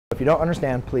you don't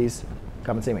understand, please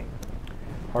come and see me,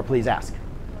 or please ask.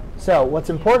 So what's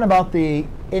important about the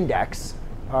index,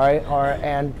 all right, or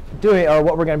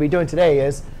what we're going to be doing today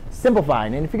is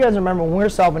simplifying. And if you guys remember, when we're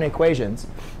solving equations,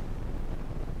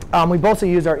 we mostly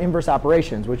use our inverse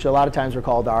operations, which a lot of times are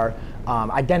called our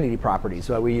identity properties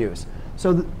that we use.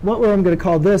 So what I'm going to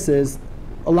call this is,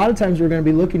 a lot of times we're going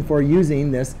to be looking for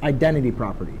using this identity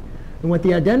property. And what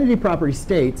the identity property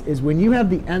states is when you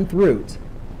have the nth root,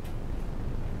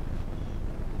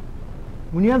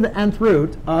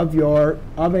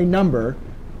 of a number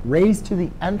raised to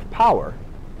the nth power,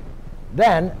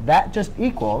 then that just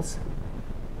equals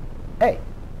a.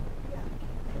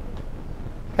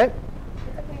 OK?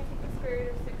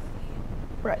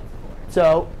 Right.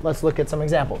 So let's look at some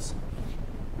examples.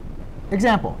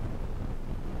 Example.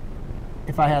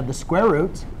 If I had the square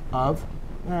root of,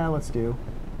 let's do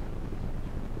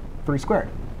 3 squared.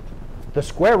 The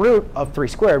square root of 3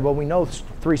 squared, well, we know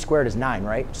 3 squared is 9,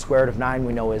 right? Square root of 9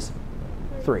 we know is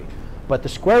 3. But the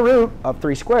square root of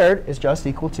 3 squared is just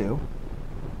equal to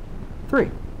 3.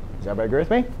 Does everybody agree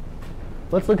with me?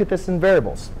 Let's look at this in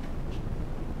variables.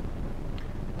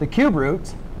 The cube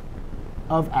root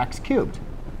of x cubed.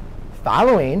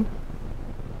 Following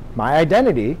my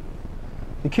identity,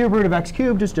 the cube root of x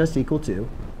cubed is just equal to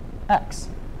x.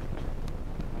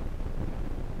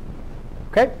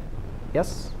 OK?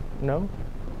 Yes? No?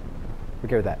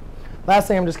 Okay with that. Last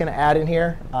thing I'm just going to add in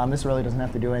here, this really doesn't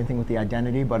have to do anything with the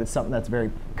identity, but it's something that's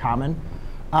very common.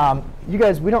 You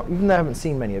guys, you haven't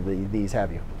seen many of these,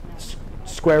 have you?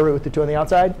 Square root with the 2 on the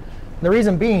outside. And the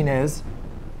reason being is,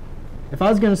 if I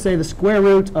was going to say the square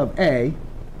root of a,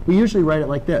 we usually write it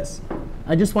like this.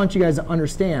 I just want you guys to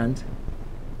understand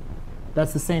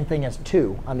that's the same thing as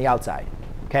 2 on the outside.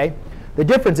 OK? The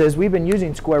difference is we've been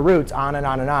using square roots on and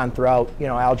on and on throughout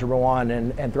Algebra 1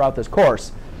 and throughout this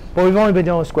course. But we've only been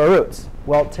dealing with square roots.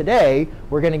 Well, today,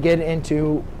 we're going to get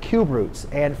into cube roots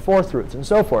and fourth roots and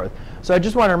so forth. So I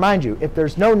just want to remind you, if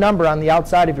there's no number on the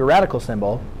outside of your radical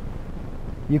symbol,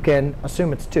 you can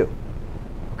assume it's 2.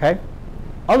 OK?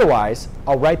 Otherwise,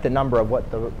 I'll write the number of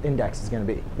what the index is going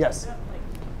to be. Yes? Is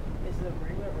it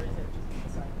regular or is it just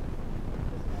inside?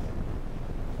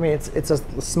 I mean, it's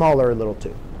a smaller little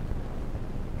 2.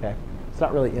 OK? It's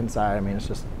not really inside. I mean, it's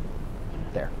just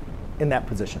there, in that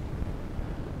position.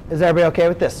 Is everybody OK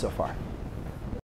with this so far?